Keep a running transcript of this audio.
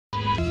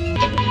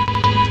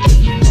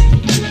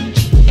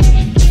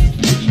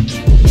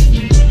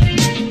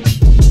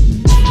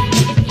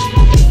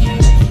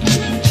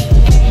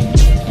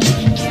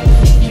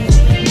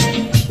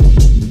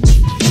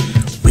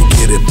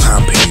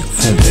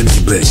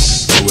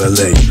to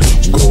LA,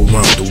 go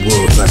around the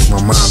world like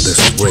my mind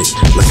that's straight,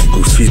 like a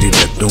graffiti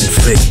that don't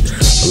fade,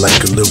 like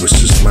a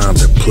lyricist mind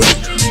that play,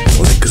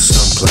 or like a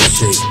soundplay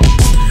shape.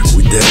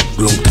 We that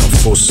glow down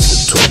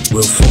forces to talk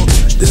real fun,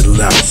 that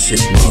loud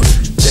shit, man.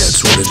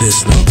 That's what it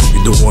is now.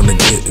 You don't wanna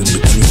get in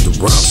between the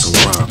rhymes and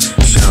rhyme.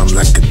 Shine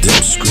like a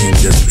dim screen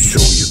that will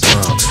show you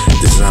time.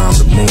 Design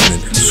the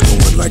moment,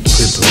 screaming like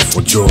Pippin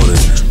for Jordan.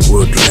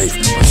 Word life,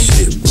 my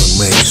shit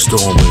remain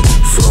storming,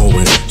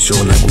 flowing,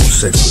 showing like we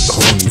sex with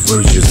horny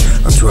virgins.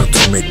 I try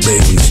to make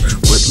babies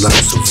with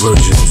lots of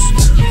virgins.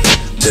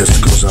 That's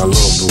cause I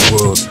love the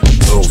world,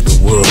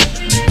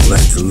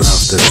 like the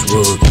life that's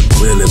real,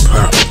 really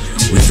pop.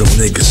 We them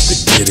niggas that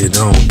get it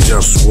on,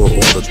 JustWar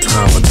all the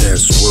time, but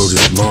that's word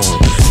is long.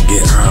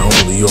 Get high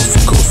only off a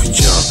coffee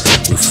jar,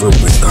 we fill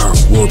with hot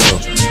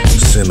water,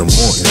 send them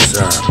on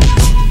inside.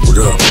 What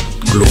up,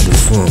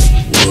 Globalfirm,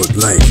 word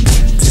life,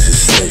 this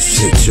is that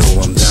shit, yo,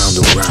 I'm down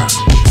to ride,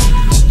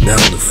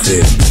 down to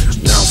fit,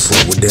 down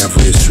for whatever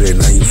is real.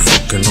 Now you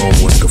fucking on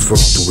what the fuck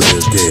the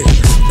real dead,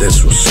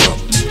 that's what's up.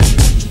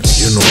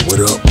 You know what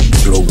up,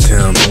 Glow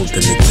Town,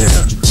 holding it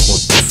down. What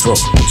the fuck,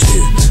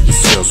 yeah, it's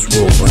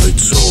JustWar, but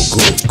it's all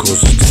good, cause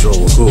it's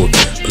all good.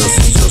 Plus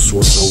it's JustWar,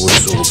 so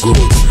it's all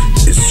good.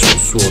 It's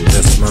JustWar,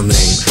 that's my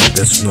name,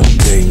 that's no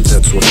game.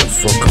 That's what the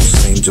fuck I'm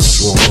saying,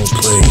 JustWar, no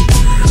plane.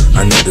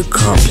 I need a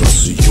car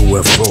plus a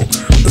UFO.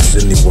 Does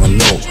anyone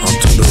know how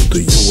to build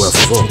the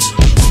UFO?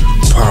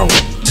 Power,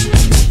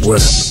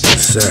 wealth,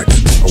 sex.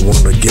 I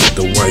wanna get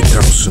the White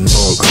House and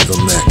all other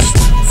next.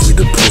 Free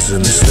the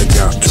prisoners that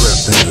got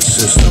trapped in the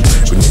system.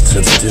 We need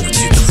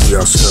sensitivity to free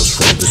ourselves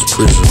from this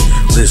prison.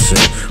 Listen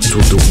to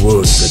the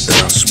words that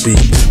I speak.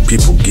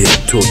 People get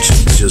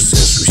tortured just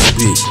as we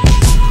speak.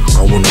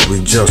 I wanna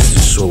bring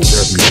justice, so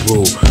let me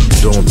rule.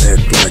 Don't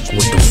act like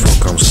what the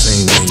fuck I'm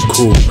saying ain't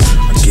cool.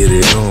 I get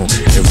it on,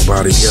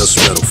 everybody else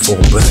better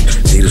fall back.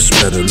 Haters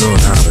better learn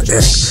how to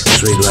act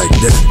straight like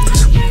that.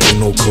 Ain't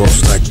no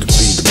cause like to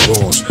be the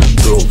boss.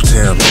 Globe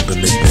Town,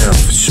 holding it down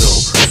for sure.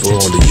 For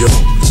all of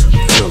y'all,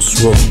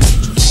 JustWar,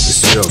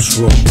 it's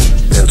JustWar.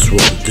 That's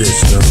what it is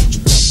now.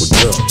 What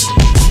up?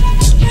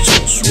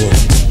 JustWar.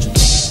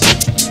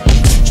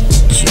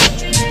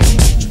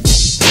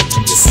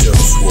 It's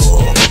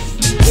JustWar.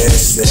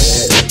 That's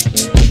that.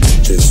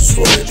 This is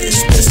what it is.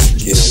 Let's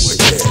get it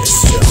with that. It's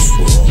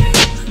JustWar.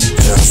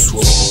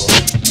 JustWar.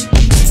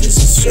 This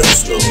is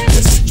JustWar.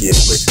 Let's get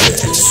it with that.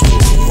 It's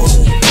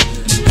cool.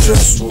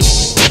 JustWar.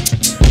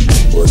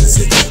 What is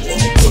it you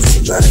want? What's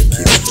the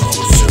life?